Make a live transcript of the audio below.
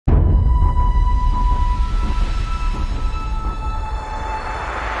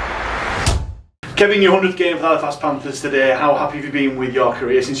Kevin, your 100th game for the Halifax Panthers today. How happy have you been with your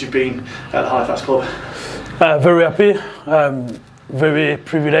career since you've been at the Halifax club? Very happy, very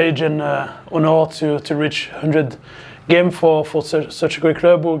privileged and honoured to reach 100 game for such a great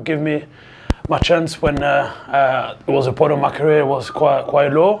club. Who give me my chance when it was a part of my career was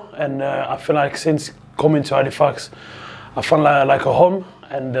quite low, and I feel like since coming to Halifax, I found like a home.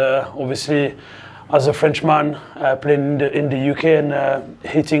 And obviously, as a Frenchman playing in the UK and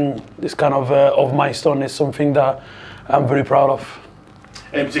hitting this kind of milestone is something that I'm very proud of.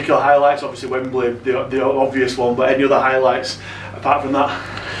 Any particular highlights? Obviously Wembley, the obvious one, but any other highlights apart from that?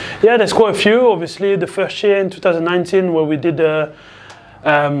 Yeah, there's quite a few. Obviously, the first year in 2019 where we did the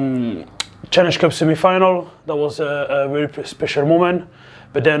Challenge Cup semi-final, that was a very special moment.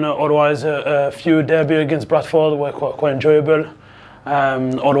 But then otherwise, a few derby against Bradford were quite enjoyable.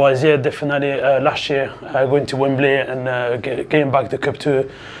 Otherwise, yeah, definitely last year going to Wembley and getting back the cup to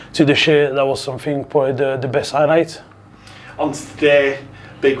the Shea, that was something probably the best highlight. On today,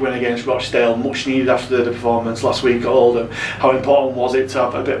 big win against Rochdale, much needed after the performance last week at Oldham. How important was it to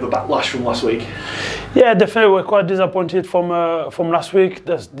have a bit of a backlash from last week? Yeah, definitely we're quite disappointed from last week.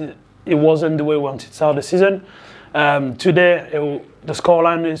 It wasn't the way we wanted to start the season. Today, the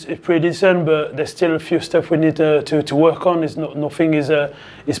scoreline is pretty decent, but there's still a few stuff we need to work on. Nothing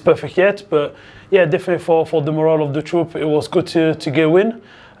is perfect yet, but yeah, definitely for the morale of the troop, it was good to get a win.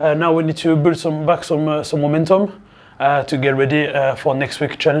 Now we need to build some momentum to get ready for next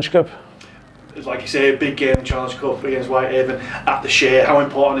week's Challenge Cup. Like you say, a big game, Challenge Cup against Whitehaven at the Shea. How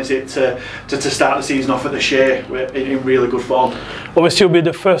important is it to start the season off at the Shea in really good form? Obviously, it'll be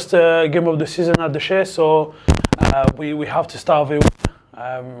the first game of the season at the Shea, so we have to start very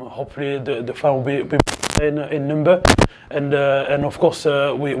well. Hopefully, the fan will be in number, and of course,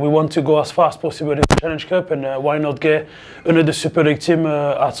 we want to go as far as possible in the Challenge Cup, and why not get another Super League team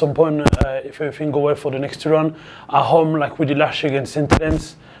at some point if everything goes well for the next run at home, like we did last year against St.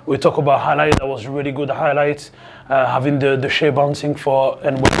 Helens. We talk about highlight. That was a really good highlight, having the Shea bouncing for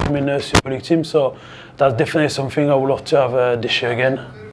and welcoming a Super League team. So that's definitely something I would love to have this year again.